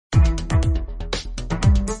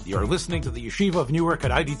You're listening to the Yeshiva of Newark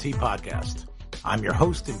at IDT podcast. I'm your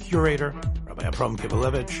host and curator, Rabbi Abram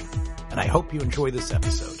Kibalevich, and I hope you enjoy this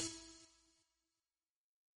episode.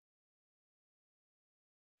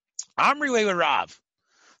 Amri Leila Rav.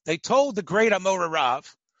 They told the great Amora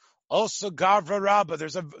Rav, also Gavra Rabba.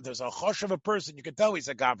 There's a chosh of a person. You could tell he's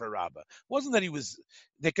a Gavra Rabba. It wasn't that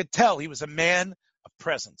they could tell he was a man of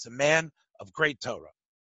presence, a man of great Torah.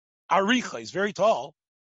 Aricha, he's very tall,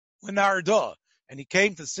 in Nardo. And he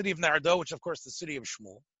came to the city of Nardo, which of course the city of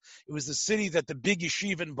Shmuel. It was the city that the big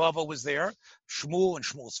yeshiva in Bavel was there. Shmuel and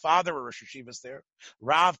Shmuel's father were Rosh Yeshivas there.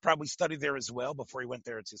 Rav probably studied there as well before he went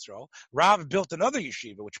there to Yisrael. Rav built another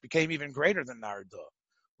yeshiva, which became even greater than Nardo,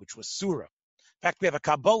 which was Surah. In fact, we have a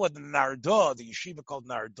Kabbalah in Nardo, the yeshiva called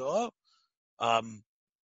Nardo, and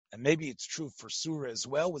maybe it's true for Surah as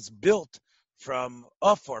well, was built from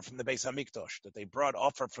Ophir, from the Beis HaMikdash, that they brought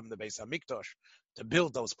Ophir from the Beis HaMikdash to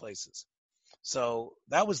build those places. So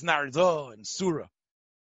that was Nardo and Surah.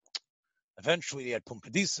 Eventually, they had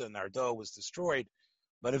Pumbedisa, and Nardo was destroyed.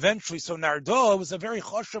 But eventually, so Nardo was a very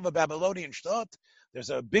chosh of a Babylonian shtat.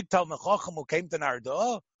 There's a big Talmud Chacham who came to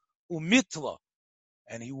Nardo, Umitla,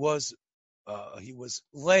 and he was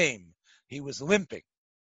lame. He was limping.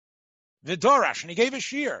 Vidorash, and he gave a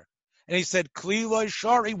shear. And he said, Klila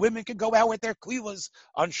Shari, women can go out with their Klilas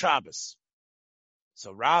on Shabbos.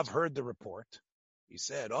 So Rav heard the report. He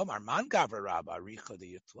said, Omar man gavra Rav aricha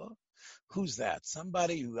d'yitla. Who's that?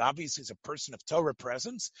 Somebody who obviously is a person of Torah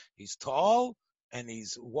presence. He's tall and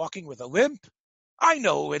he's walking with a limp. I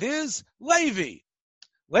know who it is. Levi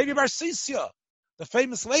Bar Sisya, the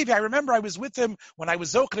famous Levi. I remember I was with him when I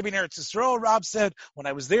was Zocheh in Eretz Yisrael. Rav said when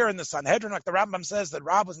I was there in the Sanhedrin, like the Rambam says that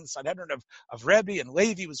Rav was in the Sanhedrin of Rebbe, and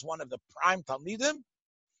Levi was one of the prime Talmidim.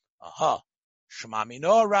 Shema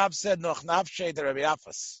Mino, Rav said, Noch Navshe de Rabbi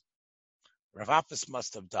Afas. Rav Afas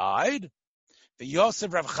must have died. The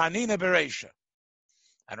Yosef Rav Chanina Bereisha.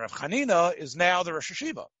 And Rav Chanina is now the Rosh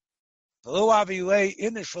Yeshiva.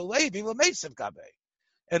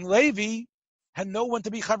 And Levi had no one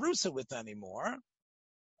to be chavrusa with anymore.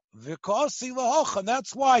 And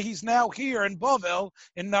that's why he's now here in Bavel,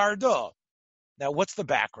 in Nardo. Now, what's the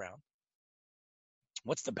background?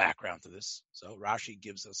 What's the background to this? So Rashi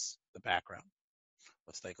gives us the background.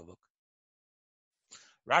 Let's take a look.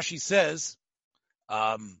 Rashi says,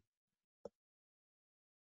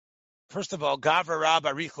 first of all, Gavra Rab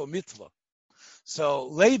Aricho Mitla. So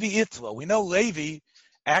Levi Itla, we know Levi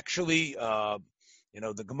actually,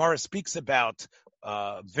 the Gemara speaks about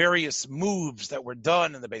various moves that were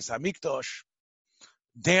done in the Beis HaMikdash,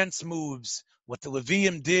 dance moves, what the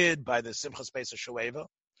Levium did by the Simchas Pesach Shoeva.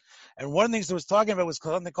 And one of the things that was talking about was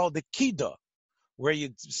something called the Kida, where you,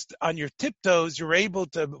 on your tiptoes, you're able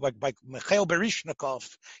to, like Mikhail Berishnikov,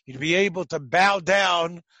 you'd be able to bow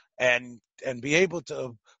down and be able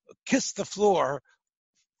to kiss the floor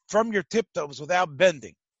from your tiptoes without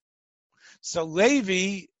bending. So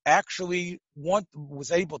Levi actually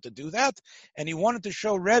was able to do that, and he wanted to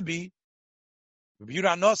show Rebbe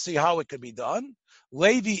Yudanossi how it could be done.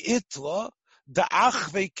 Levi Itla, the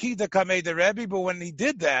Achve Kida Kamei the Rebbe, but when he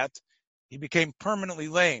did that, he became permanently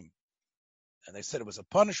lame. And they said it was a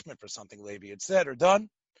punishment for something Levi had said or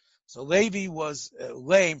done. So Levi was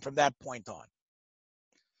lame from that point on.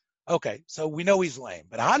 Okay, so we know he's lame.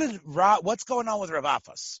 But what's going on with Rav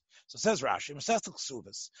Afas? So says Rashi, Masechta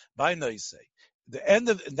Ksuvos, by Noisei. The end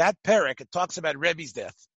of that parak, it talks about Rebbe's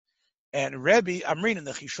death. And Rebbe, I'm reading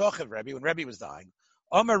the Chishoch of Rebbe, when Rebbe was dying.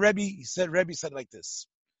 Rebbe said like this.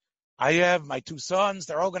 I have my two sons,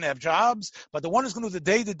 they're all going to have jobs, but the one who's going to do the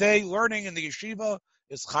day-to-day learning in the yeshiva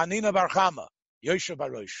is Chanina Bar Chama, Yosef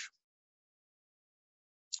Bar Rosh.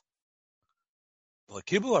 Rav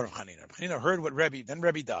Chanina heard what then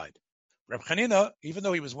Rebbe died. Rav Chanina, even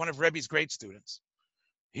though he was one of Rebbe's great students,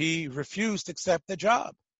 he refused to accept the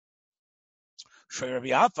job. Rav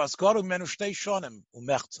Afas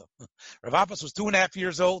was 2.5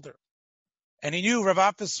 years older, and he knew Rav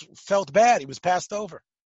Afas felt bad. He was passed over.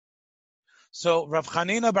 So Rav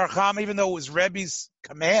Chanina Bar Chama, even though it was Rebbe's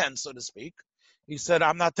command, so to speak, he said,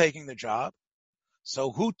 I'm not taking the job.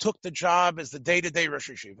 So who took the job as the day-to-day Rosh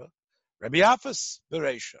Yeshiva? Rabbi Afas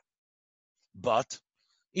Bereisha. But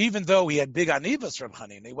even though he had big anivas from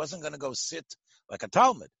Chanina, he wasn't going to go sit like a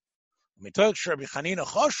Talmud. He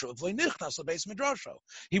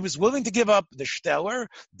was willing to give up the shteller,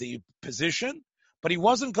 the position, but he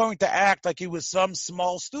wasn't going to act like he was some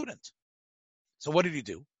small student. So what did he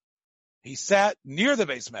do? He sat near the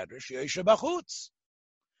Beis Medrash, Yeshiva Bachutz,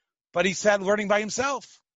 but he sat learning by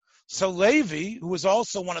himself. So Levi, who was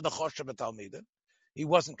also one of the Choshev Talmidim, he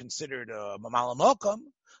wasn't considered a Mamal Mokam,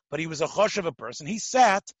 but he was a Choshev person. He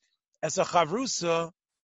sat as a Chavrusa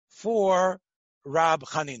for Rab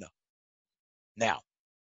Chanina. Now,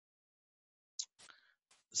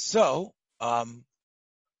 so, and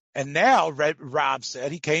now Rab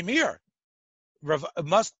said he came here. It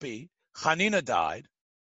must be Chanina died,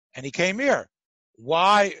 and he came here.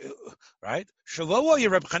 Why? Right? Because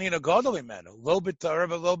Reb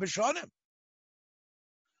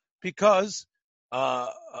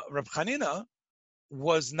Chanina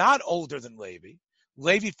was not older than Levi.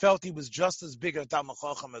 Levi felt he was just as big a Talmid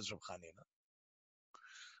Chacham as Reb Chanina.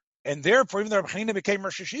 And therefore, even though Reb Chanina became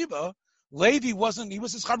Rosh Hashiva, Levi wasn't, he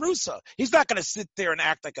was his Charusa. He's not going to sit there and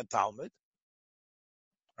act like a Talmud.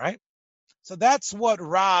 Right? So that's what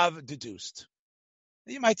Rav deduced.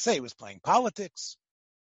 You might say he was playing politics,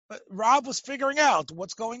 but Rav was figuring out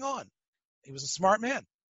what's going on. He was a smart man.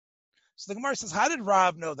 So the Gemara says, how did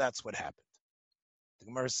Rav know that's what happened? The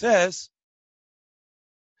Gemara says,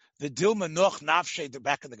 the Dilma Noch Nafshe,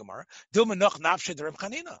 back in the Gemara, Dilma Noch Nafshe de Reb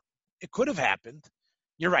Chanina. It could have happened.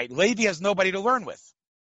 You're right. Levi has nobody to learn with.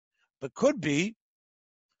 But could be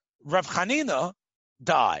Reb Chanina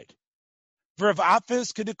died. Rav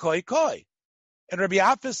Afis Kedekoi Koi. And Rabbi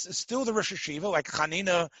Afis is still the Rosh Hashiva, like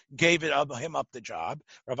Chanina gave him up the job.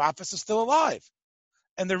 Rav Afis is still alive.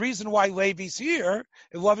 And the reason why Levi's here,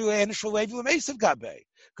 because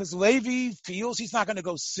Levi feels he's not going to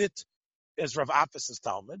go sit as Rav Afis'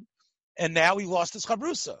 Talmud, and now he lost his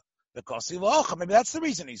Chabrusa. Because he lost, maybe that's the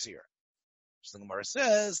reason he's here. So the Gemara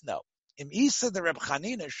says, no. Im Isa the Reb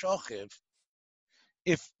Chanina Shochiv,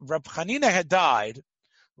 if Reb Chanina had died,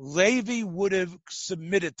 Levi would have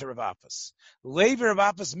submitted to Rav Afis. Levi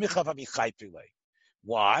Rav Afis Michav Avichaypile.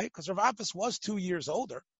 Why? Because Rav Afis was 2 years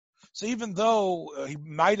older. So even though he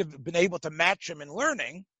might have been able to match him in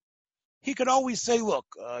learning, he could always say, look,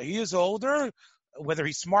 he is older, whether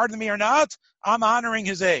he's smarter than me or not, I'm honoring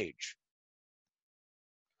his age.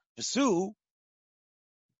 Vesu,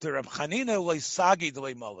 the Reb Chanina leisagi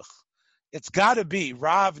delei malach. It's got to be,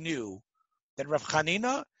 Rav knew that Reb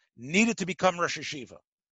Chanina needed to become Rosh Hashiva.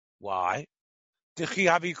 Why? When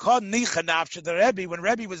Rebbe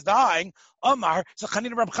was dying, Omar, so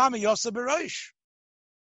Chanina Reb Chama Yosef Berosh.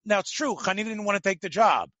 Now it's true, Chanina didn't want to take the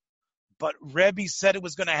job, but Rebbe said it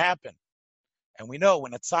was going to happen. And we know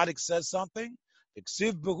when a tzaddik says something, if they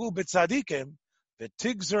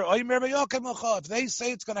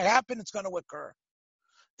say it's going to happen, it's going to occur.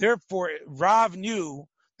 Therefore, Rav knew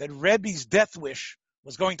that Rebbe's death wish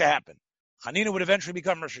was going to happen. Chanina would eventually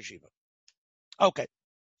become Rosh Hashiva. Okay.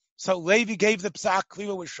 So Levi gave the psak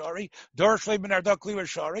kliwa with shari. Dorish Levi ben Arda kliwa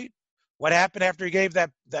shari. What happened after he gave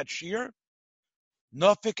that shir?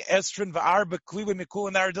 Nofik estrin va'arba kliwa mikul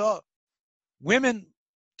and Arda. Women,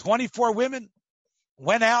 24 women,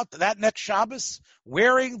 went out that next Shabbos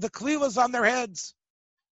wearing the kliwas on their heads.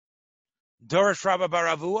 Dorish Rabba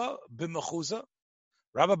Baravua bin Mechuzah.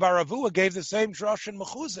 Rabba Baravua gave the same drush in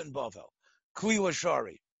Mechuzah in Bavel. Kliwa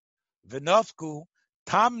shari. V'nafku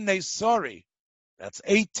tamne sori. That's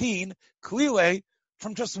 18 klile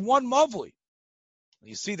from just one mavli.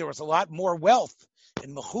 You see, there was a lot more wealth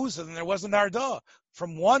in Mechuzah than there was in Arda.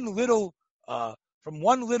 From one little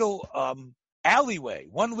alleyway,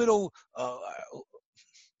 one little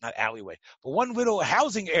not alleyway, but one little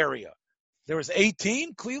housing area. There was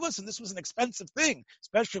 18 klilas, and this was an expensive thing,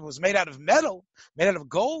 especially if it was made out of metal, made out of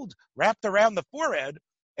gold, wrapped around the forehead.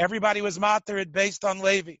 Everybody was matered based on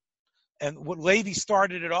Levi. And what Levi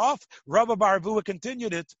started it off, Rabba Baravua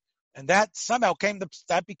continued it, and that somehow became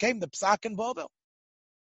the psak in Bovel.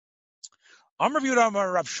 Amar Yehuda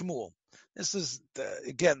Amar Rav Shmuel. This is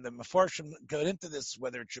again the Mefarshim got into this,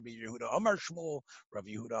 whether it should be Yehuda Amar Shmuel, Rav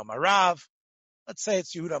Yehuda Amar Rav. Let's say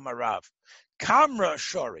it's Yehuda Amar Rav. Kamra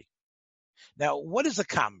Shari. Now, what is a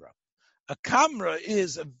kamra? A kamra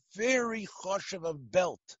is a very choshev of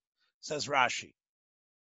belt, says Rashi.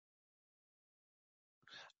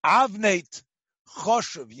 Avneit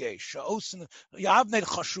choshev yesh. Avneit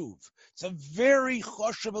choshuv. It's a very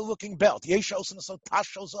choshev looking belt. Yesh osin so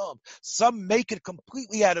tashozov. Some make it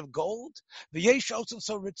completely out of gold. The yesh osin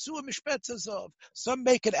so ritzua mishpetzazov. Some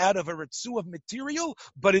make it out of a ritzua material,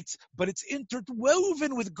 but it's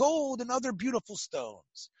interwoven with gold and other beautiful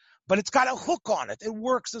stones. But it's got a hook on it. It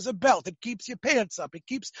works as a belt. It keeps your pants up. It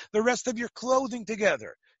keeps the rest of your clothing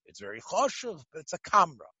together. It's very choshev, but it's a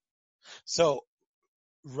kamra. So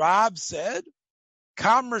Rab said,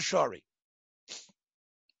 kamra shari.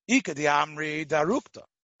 Ika di amri darukta.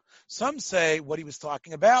 Some say what he was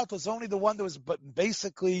talking about was only the one that was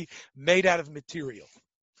basically made out of material.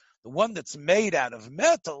 The one that's made out of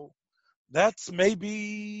metal, that's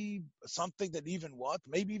maybe something that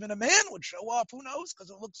maybe even a man would show off. Who knows? Because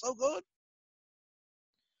it looks so good.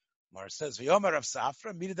 Mar says, V'yomer of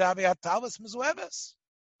Safra, midavi atalas mizueves.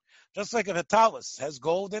 Just like if a talus has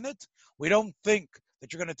gold in it, we don't think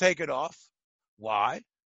that you're going to take it off. Why?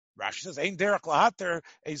 Rashi says, "Ein derech lahater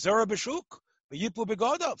a zora b'shuk v'yiplu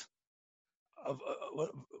begodov."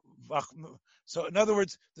 So, in other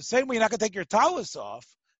words, the same way you're not going to take your talus off,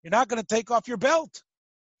 you're not going to take off your belt.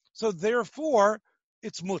 So, therefore,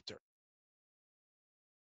 it's mutter.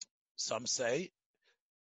 Some say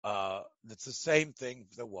it's the same thing.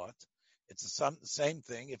 The what? It's the same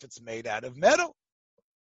thing if it's made out of metal.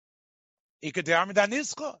 Even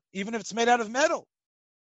if it's made out of metal.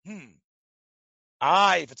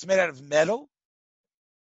 If it's made out of metal,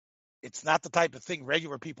 it's not the type of thing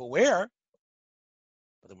regular people wear.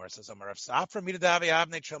 But the Gemara says, it's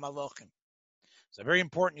a very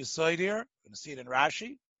important yesod here. We're going to see it in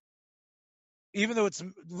Rashi. Even though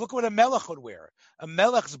look what a melech would wear. A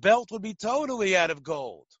melech's belt would be totally out of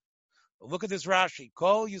gold. But look at this Rashi.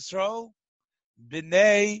 Kol Yisrael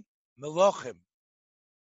b'nei melochim.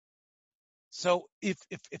 So if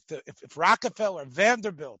Rockefeller,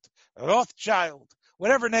 Vanderbilt, Rothschild,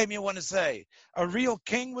 whatever name you want to say, a real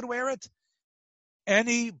king would wear it,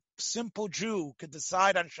 any simple Jew could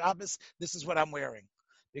decide on Shabbos, this is what I'm wearing.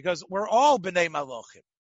 Because we're all b'nei melochim.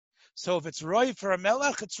 So if it's roy for a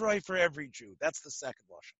melech, it's roy for every Jew. That's the second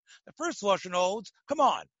lashon. The first lashon holds, come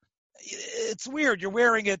on, it's weird. You're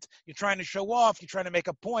wearing it, you're trying to show off, you're trying to make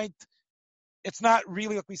a point. It's not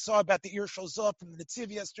really like we saw about the Ir Shozah from the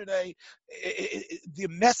Netziv yesterday. The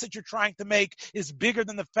message you're trying to make is bigger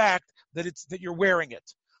than the fact that you're wearing it.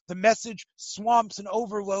 The message swamps and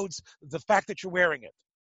overloads the fact that you're wearing it.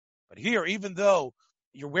 But here, even though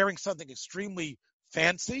you're wearing something extremely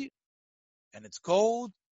fancy, and it's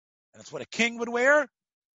gold, and it's what a king would wear,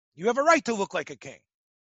 you have a right to look like a king.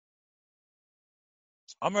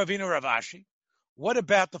 Amar Avinu Rav Ashi, what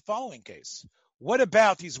about the following case? What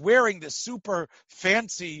about he's wearing this super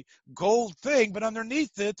fancy gold thing, but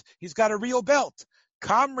underneath it, he's got a real belt?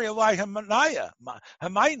 Kamri alai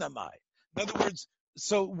hamainamai. In other words,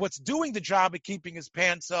 so what's doing the job of keeping his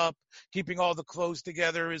pants up, keeping all the clothes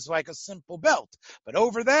together is like a simple belt. But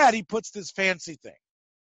over that, he puts this fancy thing.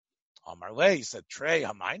 Amar Le, he said, Trey,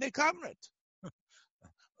 hamaine kamret.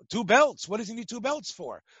 2 belts. What does he need 2 belts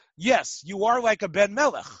for? Yes, you are like a Ben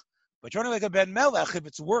Melech, but you're only like a Ben Melech if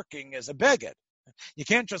it's working as a beged. You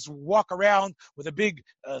can't just walk around with a big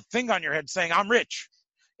thing on your head saying, I'm rich.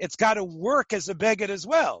 It's got to work as a beged as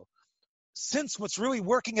well. Since what's really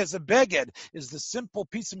working as a beged is the simple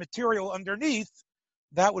piece of material underneath,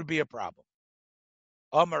 that would be a problem.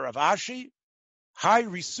 Amar Rav Ashi, Hai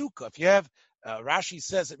Risuka. If you have, Rashi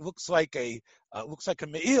says it looks like a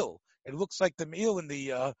me'il. It looks like the me'il in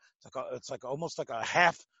the, it's like almost like a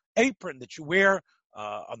half apron that you wear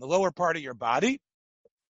on the lower part of your body.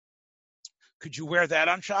 Could you wear that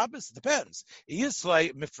on Shabbos? It depends.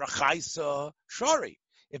 Yisle mifrachaisa shari.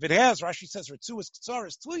 If it has, Rashi says, Ritzuas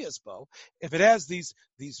Ketsaris Tliyasbo, if it has these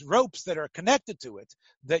ropes that are connected to it,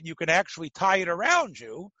 that you can actually tie it around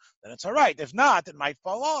you, then it's all right. If not, it might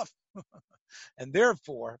fall off. And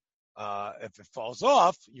therefore, if it falls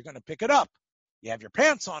off, you're going to pick it up. You have your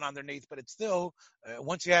pants on underneath, but it's still,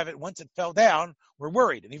 once it fell down, we're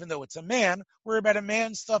worried. And even though it's a man, we're about a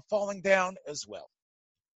man's stuff falling down as well.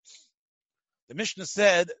 The Mishnah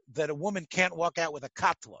said that a woman can't walk out with a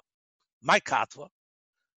katla. My katla.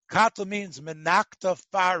 Katla means menakta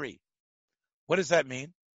fari. What does that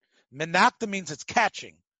mean? Menakta means it's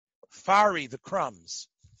catching. Fari, the crumbs.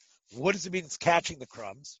 What does it mean it's catching the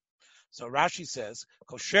crumbs? So Rashi says,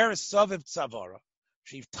 kosher is saviv tzavara.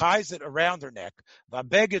 She ties it around her neck.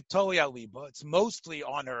 Vabeged toya liba. It's mostly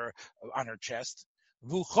on her chest.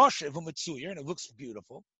 Vuchoshev u'metzuyer, and it looks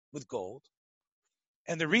beautiful with gold.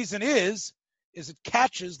 And the reason is it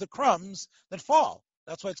catches the crumbs that fall.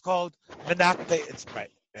 That's why it's called menakta. It's right.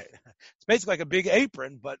 It's basically like a big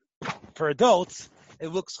apron, but for adults, it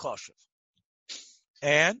looks choshev.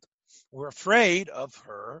 And we're afraid of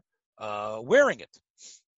her wearing it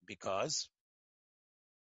because,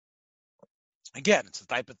 again, it's the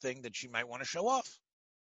type of thing that she might want to show off.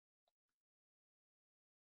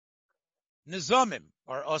 Nizamim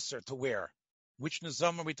are usher to wear. Which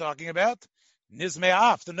nizam are we talking about?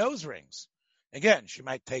 Nizme'af, the nose rings. Again, she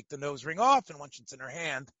might take the nose ring off, and once it's in her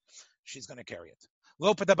hand, she's going to carry it.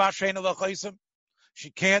 She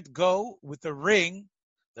can't go with a ring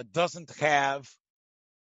that doesn't have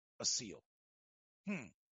a seal.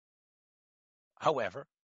 However,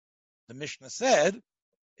 the Mishnah said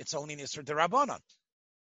it's only Nisr D'Rabbanan.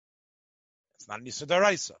 It's not Nisr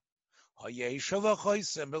D'Oraisa.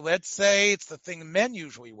 But let's say it's the thing men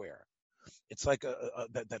usually wear. It's like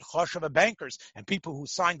that chosh of bankers and people who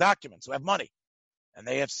sign documents, who have money, and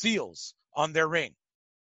they have seals on their ring.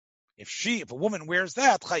 If a woman wears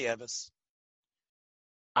that, chayeves.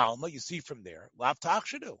 Alma, you see from there, lav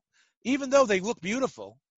tachshidu. Even though they look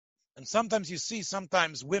beautiful, and sometimes you see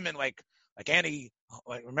women like Annie,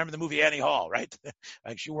 like, remember the movie Annie Hall, right?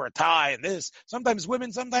 Like she wore a tie and this. Sometimes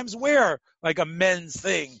women wear like a men's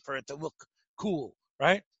thing for it to look cool,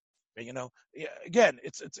 right? Again,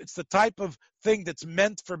 it's the type of thing that's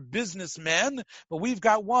meant for businessmen, but we've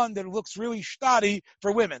got one that looks really shtadi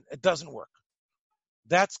for women. It doesn't work.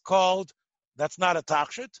 That's not a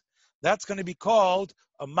takshit. That's going to be called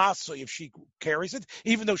a masui if she carries it,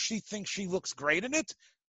 even though she thinks she looks great in it.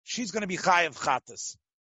 She's going to be chayav chatas.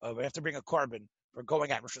 We have to bring a korban for going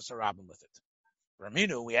at Rosh Hashanah with it.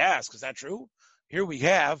 Raminu, we ask, is that true? Here we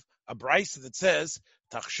have a brisa that says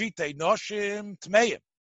tachshite noshim tmeim.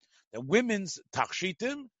 The women's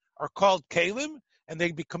tachshitim are called kalim, and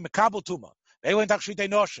they become mekabel tuma. They went tachshite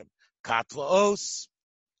noshim katlaos,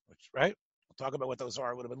 which right. We'll talk about what those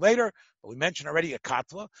are a little bit later, but we mentioned already a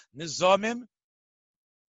katla, nizamim,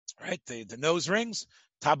 right? The nose rings,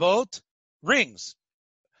 tabot, rings.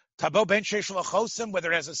 Tabot ben sheish lachosem,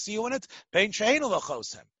 whether it has a seal in it, ben shein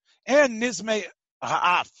lachosem, and nizme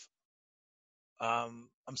ha'af.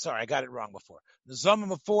 I'm sorry, I got it wrong before. Nizamim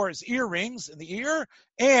before is earrings in the ear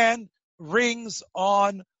and rings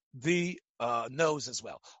on the nose as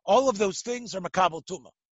well. All of those things are makabel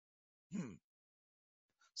tuma.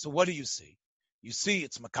 So what do you see? You see,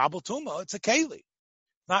 it's makabel tuma. It's a keli,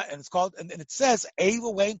 and it's called, and it says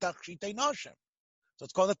eilu wein tachshitei noshim. So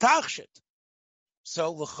it's called a tachshit.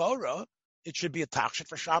 So l'chora, it should be a tachshit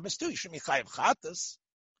for Shabbos too. You shouldn't be chayav chatas.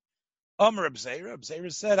 Amar Reb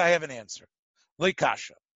Zera said, I have an answer.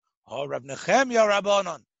 Leikasha. Oh, Reb Nechemya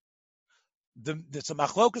Rabbanon. It's a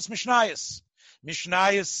machlokas mishnayos.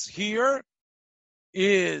 Mishnayos here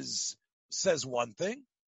says one thing.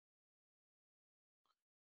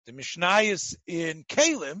 The Mishnayos in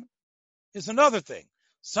Kalim is another thing.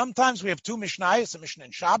 Sometimes we have two Mishnayos, a Mishnah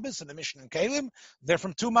in Shabbos and a Mishnah in Kalim. They're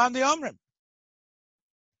from two Man de Amrim.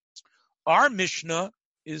 Our Mishnah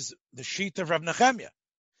is the sheet of Rav Nechemya.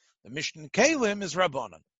 The Mishnah in Kalim is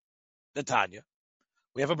Rabbanan, the Tanya.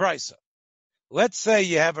 We have a brisa. Let's say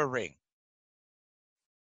you have a ring.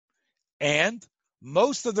 And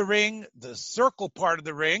most of the ring, the circle part of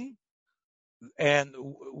the ring, and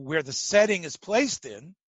where the setting is placed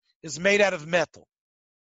in, is made out of metal.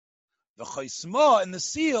 The chaisma and the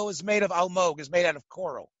seal is made of almog, is made out of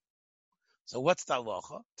coral. So what's the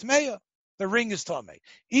halacha? Tmeya. The ring is tamei.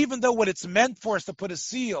 Even though what it's meant for is to put a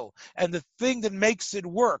seal, and the thing that makes it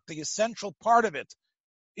work, the essential part of it,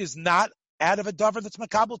 is not out of a davar that's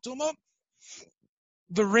makabel tuma,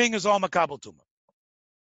 the ring is all makabel tuma.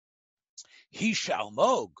 He shall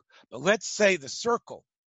mog. But let's say the circle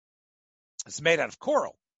is made out of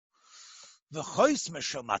coral. The chosem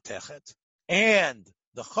shel matechet, and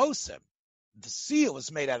the chosem, the seal,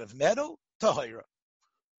 is made out of metal, tahira.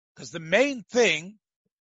 Because the main thing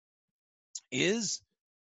is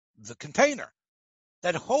the container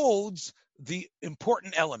that holds the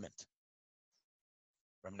important element.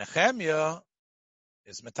 Rav Nechemya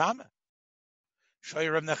is metame.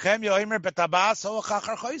 Shoy Rav Nechemya omer betabas ho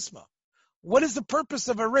chachar chosma. What is the purpose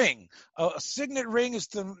of a ring? A signet ring is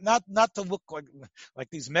to not to look like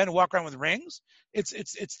these men who walk around with rings.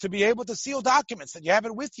 It's to be able to seal documents, that you have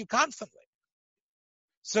it with you constantly.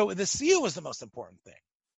 So the seal is the most important thing.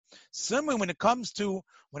 Similarly, when it comes to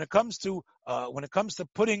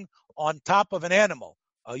putting on top of an animal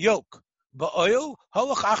a yoke, so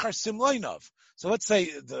let's say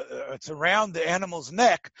it's around the animal's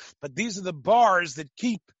neck, but these are the bars that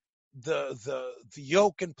keep the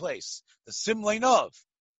yoke in place, the simleinov.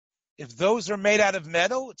 If those are made out of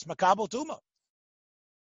metal, it's makabel tuma.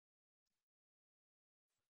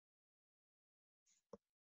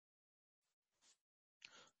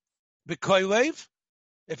 B'koilev,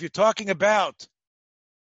 if you're talking about,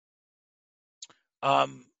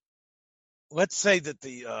 let's say that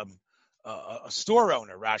a store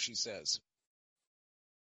owner, Rashi says.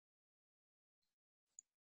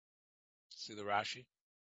 See the Rashi?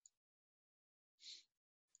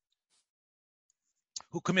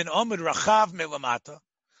 Who come in Amud Rachav Milamata,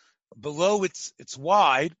 below it's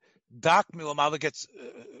wide, Dak Milamata gets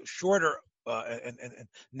shorter and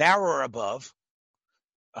narrower above.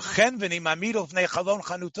 The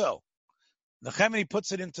Chemini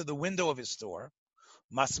puts it into the window of his store.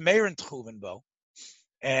 Masmeir and Tchuvenbo.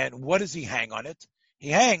 And what does he hang on it? He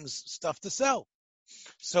hangs stuff to sell.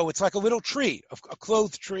 So it's like a little tree, a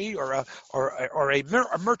clothes tree or a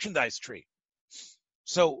merchandise tree.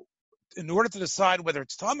 So in order to decide whether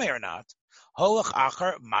it's tamei or not, holach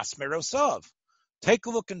achar masmerosav. Take a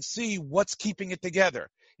look and see what's keeping it together.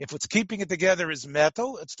 If what's keeping it together is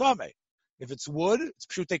metal, it's tamei. If it's wood, it's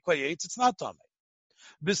pshutei koyetz, it's not tamei.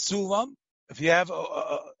 Bisulam, if you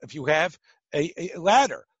have a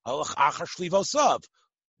ladder,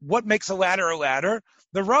 what makes a ladder a ladder?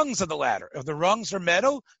 The rungs of the ladder. If the rungs are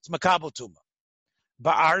metal, it's makabel tuma.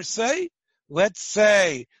 Ba'arse, let's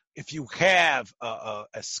say if you have a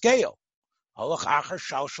scale, what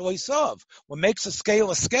makes a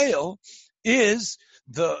scale is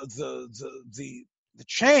the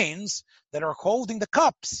chains that are holding the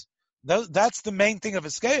cups. That's the main thing of a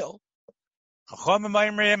scale. I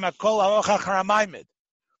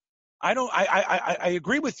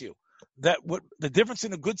agree with you that what the difference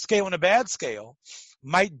in a good scale and a bad scale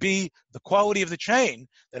might be the quality of the chain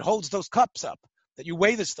that holds those cups up, that you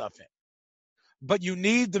weigh the stuff in. But you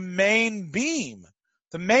need the main beam.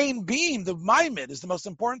 The main beam, the maimed, is the most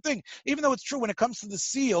important thing. Even though it's true when it comes to the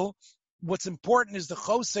seal, what's important is the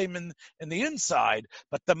chosem in the inside,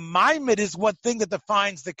 but the maimed is what thing that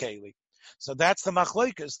defines the keli. So that's the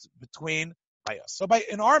machlokes between us. So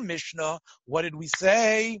in our Mishnah, what did we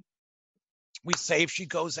say? We say if she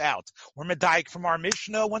goes out. We're medayik from our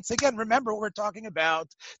Mishnah. Once again, remember what we're talking about.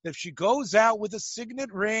 That if she goes out with a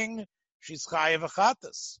signet ring, she's chayav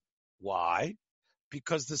achatas. Why?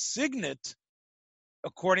 Because the signet,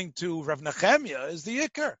 according to Rav Nechemia, is the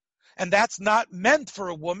ikar. And that's not meant for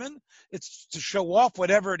a woman. It's to show off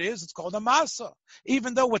whatever it is. It's called a masa.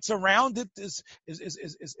 Even though what's around it is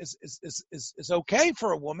okay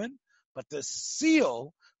for a woman, but the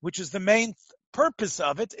seal, which is the main purpose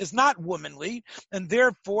of it, is not womanly, and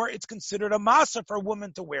therefore it's considered a masa for a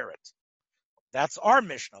woman to wear it. That's our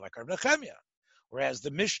Mishnah, like our Nechemia. Whereas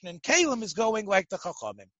the Mishnah in Kalim is going like the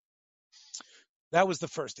Chachamim. That was the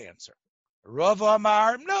first answer. Rav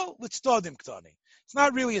Amar, no, l'tzdodim ktani. It's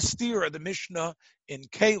not really a steer of the Mishnah in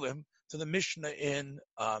Kalim to the Mishnah in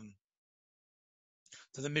to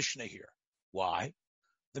the Mishnah here. Why?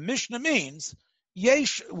 The Mishnah means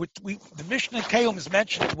yesh. The Mishnah in Kalim is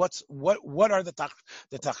mentioning what are the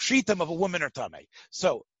tachshitim of a woman or tamei.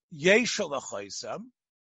 So yesh l'chaisam,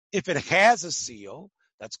 if it has a seal,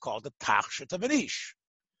 that's called the tachshit of an ish.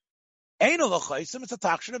 Ein l'chaisam, it's a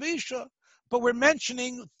tachshit of isha. But we're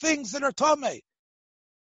mentioning things that are tamei.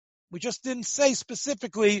 We just didn't say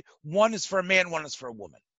specifically one is for a man, one is for a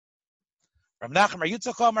woman. Rav Nachman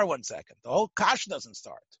Yitzchak Amar, 1 second. The whole kash doesn't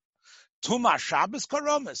start. Tuma Shabbos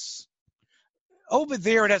Karomis. Over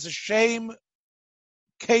there it has a shame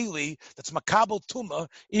keli that's makabel tuma,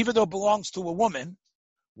 even though it belongs to a woman.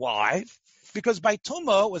 Why? Because by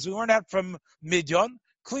tuma, as we learned out from Midyon,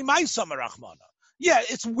 klimai samarachmana. Yeah,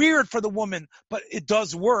 it's weird for the woman, but it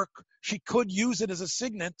does work. She could use it as a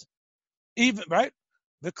signet, even, right?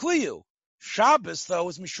 The kliyu. Shabbos, though,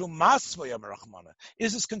 is mishum masvayam rachmana.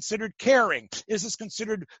 Is this considered caring? Is this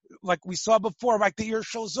considered, like we saw before, like the ear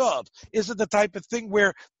shows up? Is it the type of thing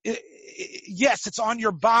where, yes, it's on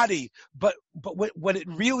your body, but what it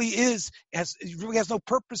really is, it really has no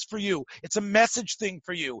purpose for you. It's a message thing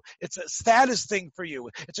for you. It's a status thing for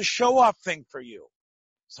you. It's a show-off thing for you.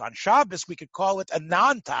 So on Shabbos, we could call it a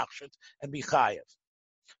non-tachshit and be chayev.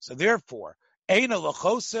 So therefore, Eina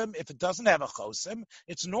l'chosim, if it doesn't have a chosim,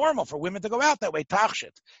 it's normal for women to go out that way,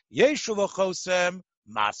 tachshit. Yeshu l'chosim,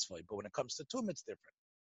 masvay. But when it comes to tum, it's different.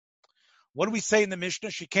 What do we say in the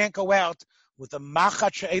Mishnah? She can't go out with a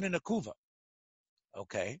machat she'eina nekuva.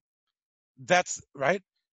 Okay? That's, right?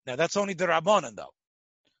 Now that's only the Rabbanan, though.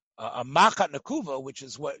 A machat nekuva, which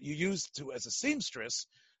is what you use to as a seamstress,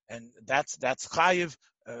 and that's chayiv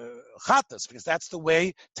chatas, because that's the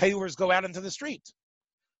way tailors go out into the street.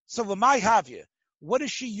 So l'may havya, what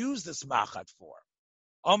does she use this machat for?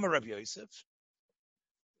 Amar Rabbi Yosef.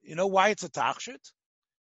 You know why it's a tachshit?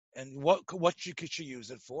 And what could she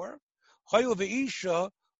use it for? Hoyel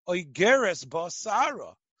ve'isha oigeres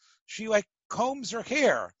basara. She like combs her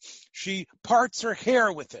hair. She parts her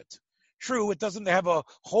hair with it. True, it doesn't have a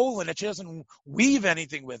hole in it. She doesn't weave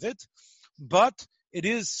anything with it, but it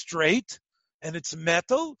is straight and it's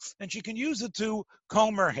metal, and she can use it to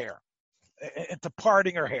comb her hair, into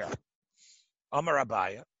parting her hair. Amar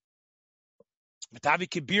Abaya. Matavi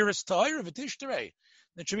kibiris tahira v'tishterei.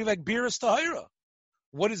 It should be like biris tahira.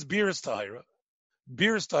 What is biris tahira?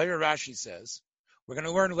 Biris tahira, Rashi says, we're going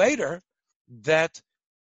to learn later that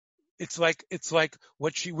it's like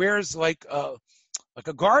what she wears, like a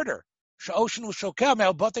garter. Sha'oshin u'shokel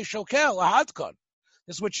me'albate shokel ahadkan.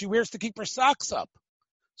 This is what she wears to keep her socks up.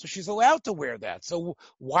 So she's allowed to wear that. So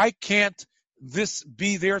why can't this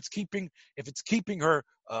be there? If it's keeping her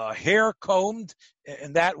hair combed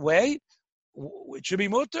in that way, it should be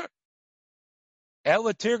mutter.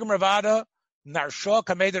 Ela tirgum ravada narsha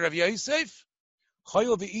kameder Rav Yosef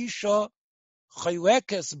choyel v'isha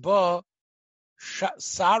chaylekes ba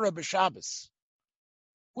Sarah b'Shabbos.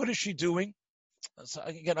 What is she doing? So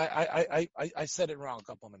again, I said it wrong a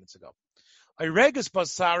couple of minutes ago. Ireges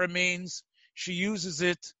basara means she uses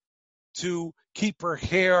it to keep her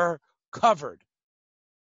hair covered.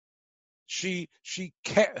 It's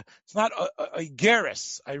not a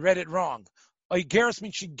geras. I read it wrong. A geras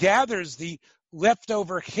means she gathers the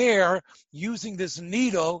leftover hair using this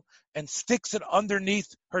needle and sticks it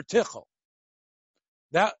underneath her tichel.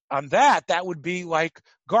 That would be like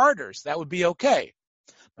garters. That would be okay.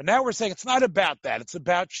 But now we're saying it's not about that. It's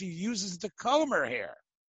about she uses it to comb her hair.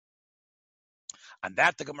 And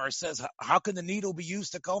that the Gemara says, how can the needle be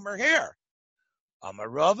used to comb her hair?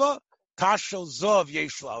 Amarava Tashel Zov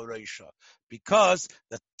Yeshla Reisha. Because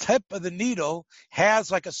the tip of the needle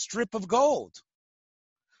has like a strip of gold.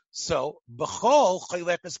 So, B'chol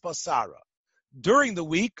Chaylekas Basara. During the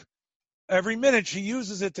week, every minute she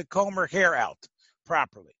uses it to comb her hair out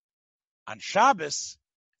properly. On Shabbos,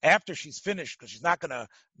 after she's finished, because she's not going to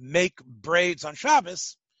make braids on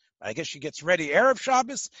Shabbos, I guess she gets ready Erev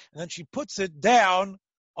Shabbos, and then she puts it down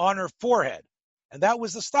on her forehead. And that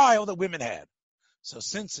was the style that women had. So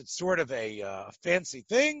since it's sort of a fancy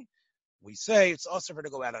thing, we say it's also for her to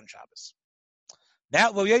go out on Shabbos.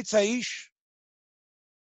 Now, Lo Yetzaish.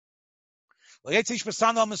 Let's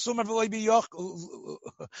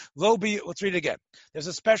read it again. There's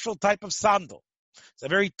a special type of sandal. It's a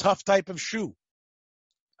very tough type of shoe.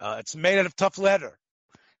 It's made out of tough leather.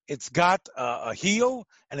 It's got a heel,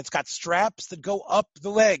 and it's got straps that go up the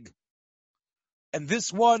leg. And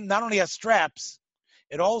this one not only has straps,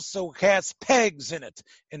 it also has pegs in it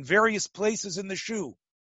in various places in the shoe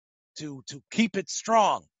to keep it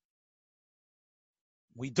strong.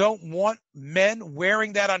 We don't want men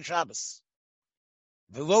wearing that on Shabbos.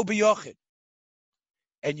 V'lo b'yochid.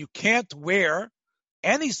 And you can't wear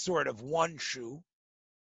any sort of one shoe,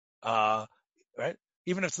 right?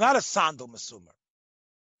 Even if it's not a sandal mesumar,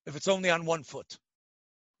 if it's only on one foot.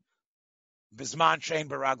 Bisman shein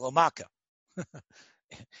baraglo maka.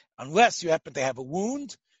 Unless you happen to have a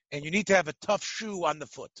wound and you need to have a tough shoe on the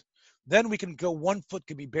foot. Then we can go one foot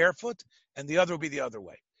can be barefoot and the other will be the other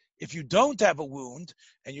way. If you don't have a wound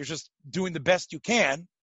and you're just doing the best you can,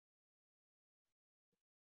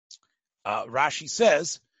 Rashi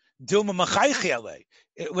says, Dilma machaychi alei.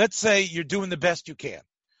 Let's say you're doing the best you can,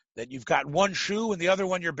 that you've got one shoe and the other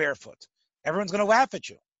one you're barefoot. Everyone's going to laugh at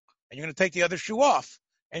you, and you're going to take the other shoe off,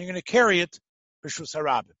 and you're going to carry it b'shus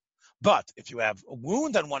harabim. But if you have a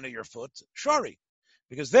wound on one of your foot, shari,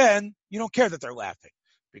 because then you don't care that they're laughing,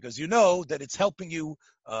 because you know that it's helping you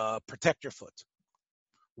protect your foot.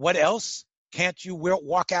 What else can't you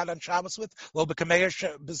walk out on Shabbos with? Lo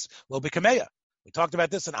b'kameya. We talked about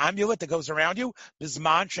this, an amulet that goes around you,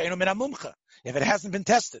 bisman she'enu min hamumcha. If it hasn't been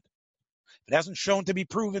tested, if it hasn't shown to be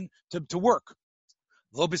proven to work.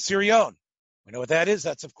 Lo b'sirion. We know what that is.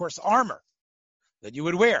 That's, of course, armor that you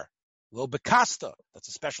would wear. Lo b'kasta. That's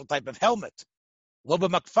a special type of helmet. Lo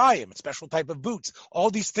b'makfayim. A special type of boots. All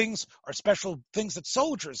these things are special things that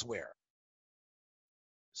soldiers wear.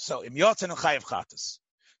 So, im yotzen and chayev chatas.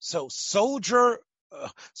 So, soldier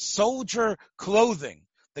clothing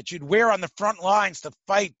that you'd wear on the front lines to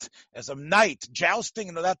fight as a knight, jousting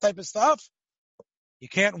and all that type of stuff, you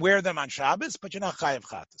can't wear them on Shabbos, but you're not chayev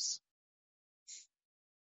chatas.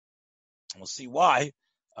 We'll see why.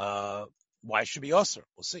 Why it should be osur.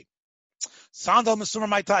 We'll see. Sandal mesumar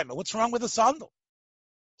my time. What's wrong with a sandal?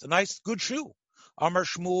 It's a nice, good shoe. Amar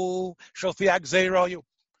Shmuel shofi agzeira.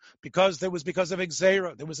 Because of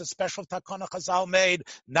Exera. There was a special takana Chazal made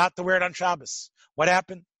not to wear it on Shabbos. What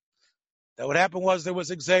happened? What happened was there was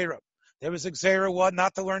Exera. There was Exera what?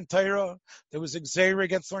 Not to learn Torah. There was Exera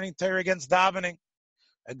against learning Torah, against davening.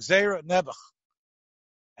 Exera Nebuch.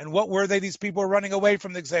 And what were they? These people were running away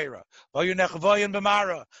from the Exera.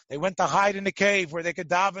 They went to hide in a cave where they could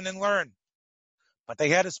daven and learn. But they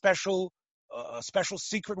had a special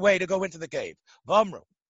secret way to go into the cave. Vamru.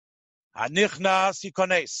 Hanichnas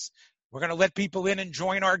yikones. We're going to let people in and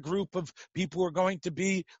join our group of people who are going to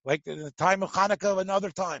be like in the time of Hanukkah and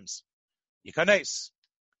other times. Yikones.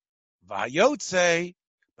 Vayotze,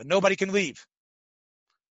 but nobody can leave.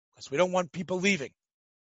 Because we don't want people leaving.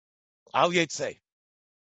 Al Yetze.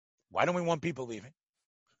 Why don't we want people leaving?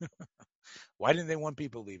 Why didn't they want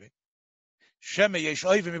people leaving? Shema yesh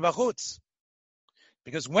oivim mibachutz.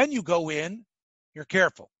 Because when you go in, you're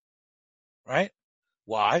careful. Right?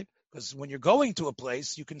 Why? Because when you're going to a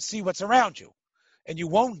place, you can see what's around you. And you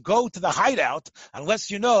won't go to the hideout unless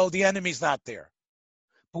you know the enemy's not there.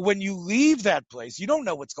 But when you leave that place, you don't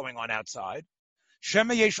know what's going on outside.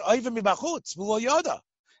 Shema yesh oivim mibachutz v'lo yoda.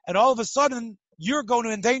 And all of a sudden, you're going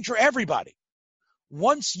to endanger everybody.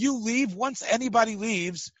 Once you leave, once anybody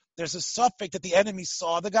leaves, there's a suffix that the enemy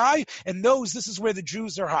saw the guy and knows this is where the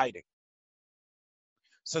Jews are hiding.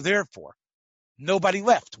 So therefore, nobody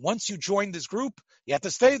left. Once you joined this group, you have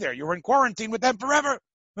to stay there. You were in quarantine with them forever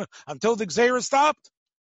until the Gzeira stopped.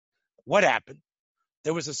 What happened?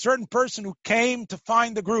 There was a certain person who came to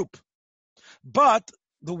find the group. But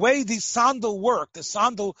the way the sandal worked, the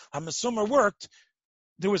sandal HaMesumar worked,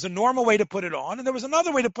 there was a normal way to put it on, and there was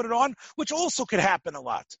another way to put it on, which also could happen a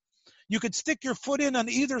lot. You could stick your foot in on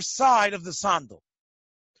either side of the sandal.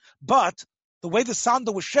 But the way the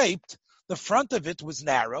sandal was shaped, the front of it was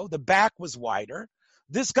narrow, the back was wider.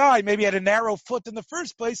 This guy maybe had a narrow foot in the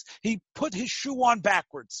first place. He put his shoe on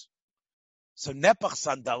backwards. So nepach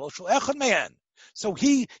sandal shel echad me'en. So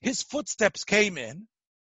his footsteps came in,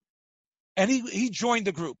 and he joined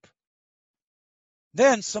the group.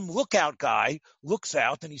 Then some lookout guy looks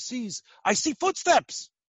out and he sees, I see footsteps.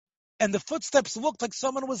 And the footsteps looked like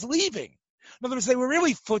someone was leaving. In other words, they were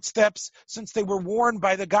really footsteps since they were worn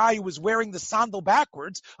by the guy who was wearing the sandal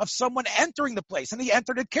backwards of someone entering the place. And he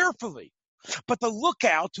entered it carefully. But the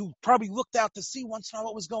lookout, who probably looked out to see once in a while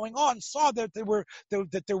what was going on, saw that there were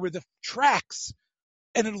the tracks.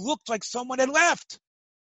 And it looked like someone had left.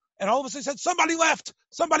 And all of a sudden said, somebody left.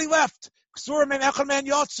 Ksurim and Echelman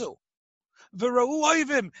Yotsu.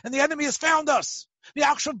 And the enemy has found us. The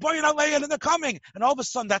Akshav Boyin Aleyan, and they're coming. And all of a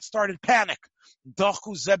sudden that started panic.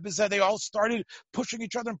 They all started pushing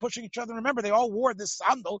each other. Remember, they all wore this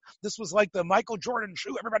sandal. This was like the Michael Jordan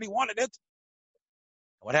shoe. Everybody wanted it.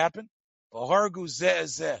 What happened?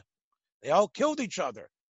 They all killed each other.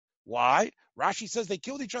 Why? Rashi says they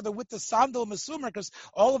killed each other with the sandal mesumar because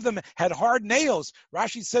all of them had hard nails.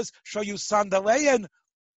 Rashi says, show you sandaleyan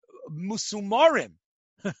musumarim.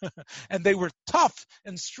 And they were tough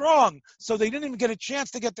and strong, so they didn't even get a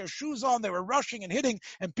chance to get their shoes on. They were rushing and hitting,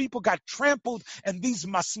 and people got trampled, and these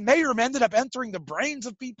masmeirim ended up entering the brains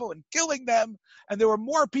of people and killing them, and there were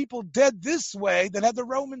more people dead this way than had the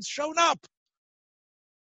Romans shown up.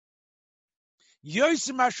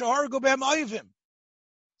 So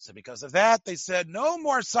because of that, they said, no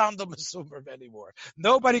more sandal mesumar anymore.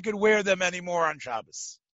 Nobody could wear them anymore on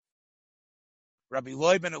Shabbos. Rabbi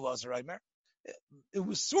Loi ben Elazar Aimer, it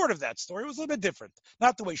was sort of that story. It was a little bit different.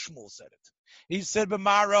 Not the way Shmuel said it. He said,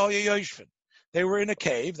 they were in a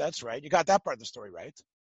cave. That's right. You got that part of the story right.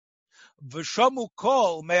 V'shamu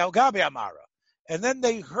kol me'al gabi amara. And then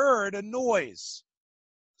they heard a noise.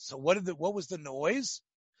 So what was the noise?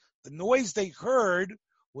 The noise they heard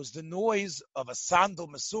was the noise of a sandal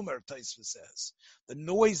mesumar, Taisva says. The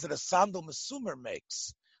noise that a sandal mesumar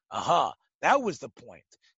makes. That was the point.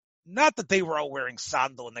 Not that they were all wearing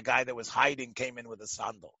sandal and the guy that was hiding came in with a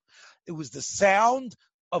sandal. It was the sound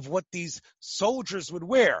of what these soldiers would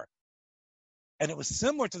wear. And it was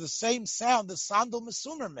similar to the same sound the sandal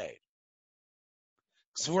mesumar made.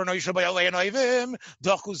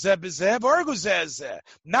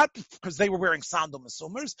 Not because they were wearing sandal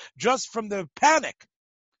mesumars, just from the panic.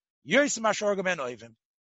 A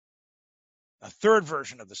third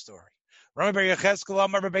version of the story.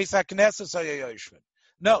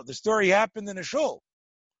 No, the story happened in a shul.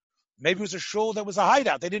 Maybe it was a shul that was a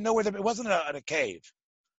hideout. They didn't know it wasn't a cave.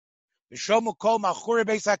 So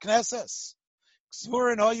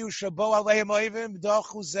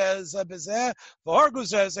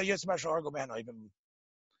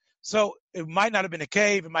it might not have been a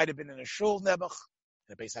cave. It might have been in a shul, Nebuch,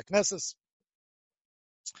 in a Beis HaKnesses.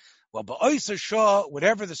 Well, ba'oisa shah,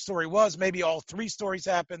 whatever the story was, maybe all three stories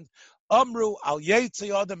happened. Amru al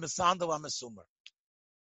yetzi adam mesandal mesumar.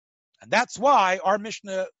 And that's why our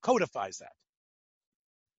Mishnah codifies that.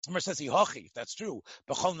 Amr says, if that's true,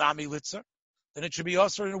 b'chol nami litzer, then it should be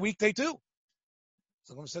also in a weekday too.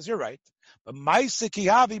 So Amr says, you're right. But ma'aseh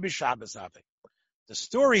kihavi b'Shabbos havi. The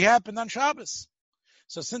story happened on Shabbos.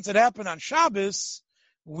 So since it happened on Shabbos,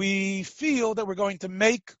 we feel that we're going to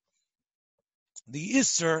make the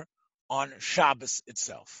Isser on Shabbos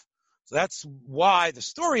itself. So that's why the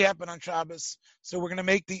story happened on Shabbos. So we're going to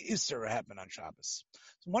make the Isser happen on Shabbos.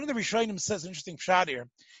 So one of the Rishonim says an interesting shot here.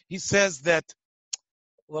 He says that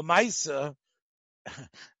Lamaisa,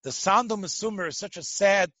 the sandal mesumar is such a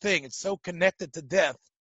sad thing. It's so connected to death.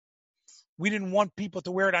 We didn't want people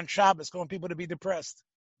to wear it on Shabbos. We want people to be depressed.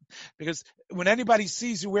 Because when anybody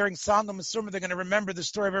sees you wearing sandal mesumar, they're going to remember the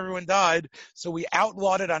story of everyone died. So we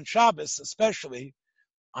outlawed it on Shabbos, especially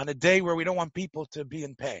on a day where we don't want people to be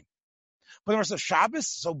in pain. But there's a Shabbos,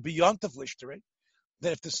 so beyond the Flishtere,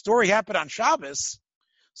 that if the story happened on Shabbos,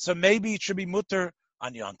 so maybe it should be mutter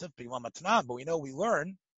on Yontav, but we know, we learn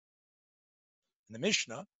in the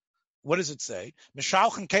Mishnah What does it say?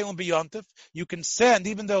 Mishalchen kelim b'yontif. You can send,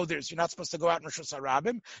 even though you're not supposed to go out in Rishus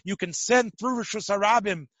Harabim, you can send through Rishus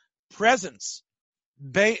Harabim presents.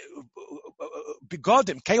 Begodim,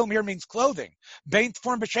 kelim here means clothing. Bein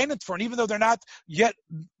tefor and b'shein tefor, and even though they're not yet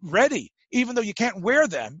ready, even though you can't wear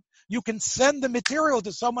them, you can send the material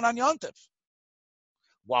to someone on Yontif.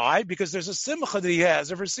 Why? Because there's a simcha that he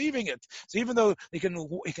has of receiving it. So even though he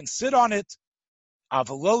can sit on it,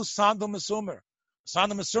 avalo sandal mesumer.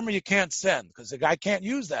 Sandal mesumer you can't send because the guy can't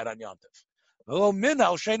use that on Yontif. Velo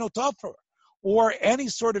minal sheino tafur, or any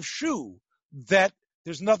sort of shoe that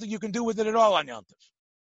there's nothing you can do with it at all on Yontif.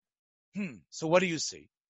 So what do you see?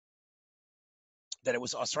 That it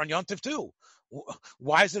was Asr on Yontif too.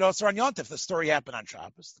 Why is it Asr on Yontif? The story happened on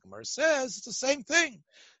Shabbos. The Gemara says it's the same thing.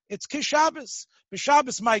 It's Kish Shabbos.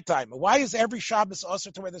 B'Shabbos my time. Why is every Shabbos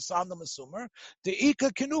Asr to wear the Sandal Mesumar? The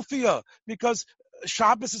Ika Kinufia. Because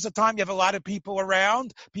Shabbos is a time you have a lot of people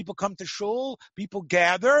around. People come to shul. People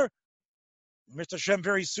gather. Mr. Hashem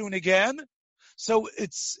very soon again. So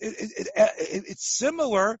it's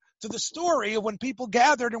similar to the story of when people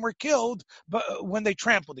gathered and were killed, but when they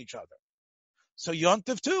trampled each other. So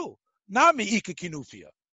Yontif too. Nami Ika Kinufia.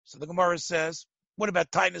 So the Gemara says, what about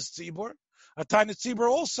Tainus Tzibur? A Tainus Tzibur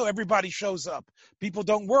also, everybody shows up. People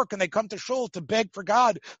don't work and they come to shul to beg for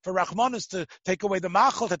God, for Rachmanis to take away the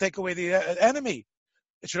machal, to take away the enemy.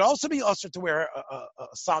 It should also be usher to wear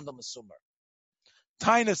a sandal mesumar.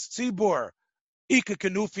 Tainus Tzibur Ika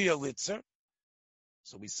Kinufia Litzer.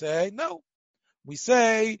 So we say, no. We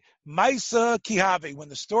say, Maisa Kihave. When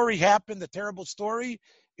the story happened, the terrible story,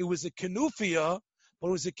 it was a Kinufia, but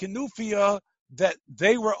it was a Kinufia that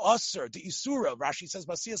they were usher, the Isura. Rashi says,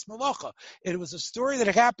 Basiyas Malacha. It was a story that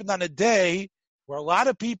happened on a day where a lot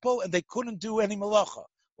of people, and they couldn't do any Malacha,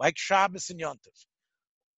 like Shabbos and Yontif.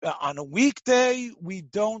 On a weekday,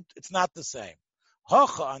 it's not the same.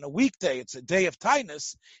 Hacha, on a weekday, it's a day of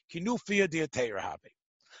Tainus, Kinufia Diatei Rahabe.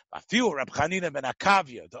 Afiu Rab Chanina ben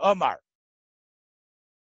Akavia, the Omar.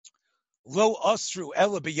 Lo Osru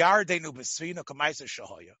Ela B'Yardenu B'Sfina K'Maisa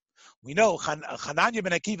Shahoya. We know Hananya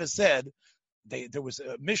ben Akiva said there was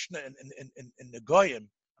a Mishnah in Negoyim,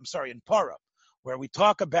 in Parah, where we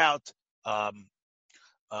talk about a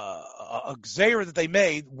gzeira that they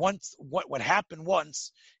made once. What happened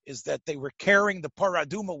once is that they were carrying the Parah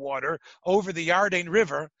Aduma water over the Yarden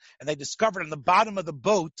River, and they discovered on the bottom of the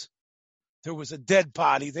boat there was a dead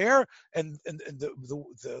body there, and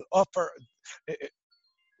the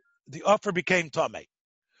offer became tamei.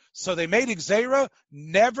 So they made gzeira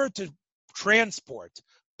never to transport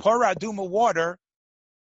Parah Aduma water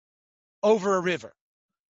over a river.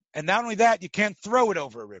 And not only that, you can't throw it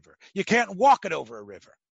over a river. You can't walk it over a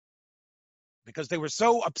river. Because they were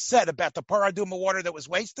so upset about the Parah Aduma water that was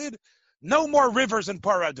wasted, no more rivers in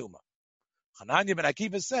Parah Aduma. Hananya ben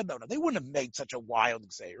Akiva said, no, they wouldn't have made such a wild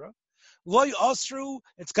gzeira. Loy Osru,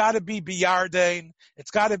 it's got to be B'Yarden.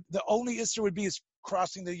 The only Isra would be is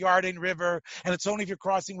crossing the Yarden River, and it's only if you're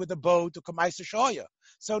crossing with a boat to Kamaisa Shoya.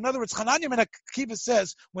 So in other words, Hananya ben Akiva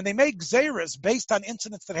says, when they make gzeiras based on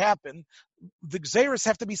incidents that happen, the gzeiras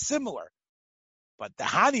have to be similar. But the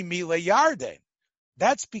Hani Mile Yarden,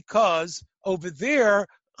 that's because over there,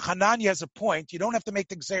 Hananya has a point. You don't have to make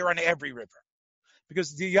the gzeira on every river.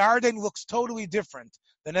 Because the Yarden looks totally different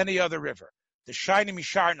than any other river. The Shiny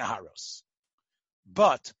Mishar Naharos.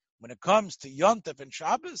 But when it comes to Yontif and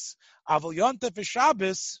Shabbos, Avol Yontif and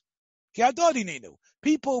Shabbos,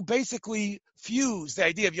 people basically fuse the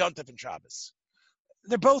idea of Yontif and Shabbos.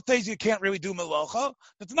 They're both days you can't really do Melacha.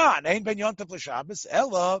 That's not. Ain't ben Yontif l'Shabbos,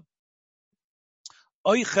 Ella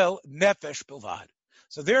Oichel Nefesh Bilvad.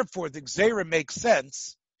 So therefore, the Gzeira makes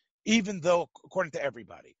sense, even though, according to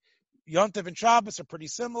everybody. Yontif and Shabbos are pretty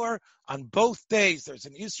similar. On both days, there's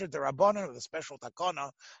an Isra Derabanan with a special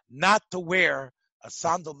takana not to wear a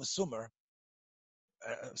sandal mesumar.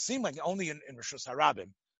 Seem like only in Rishus Harabim,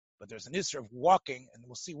 but there's an Isra of walking, and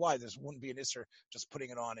we'll see why. There wouldn't be an Isra just putting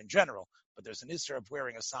it on in general, but there's an Isra of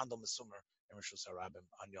wearing a sandal mesumar in Rishus Harabim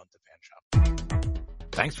on Yontif and Shabbos.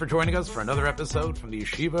 Thanks for joining us for another episode from the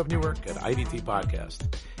Yeshiva of Newark at IDT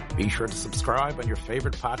Podcast. Be sure to subscribe on your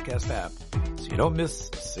favorite podcast app so you don't miss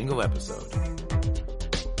a single episode.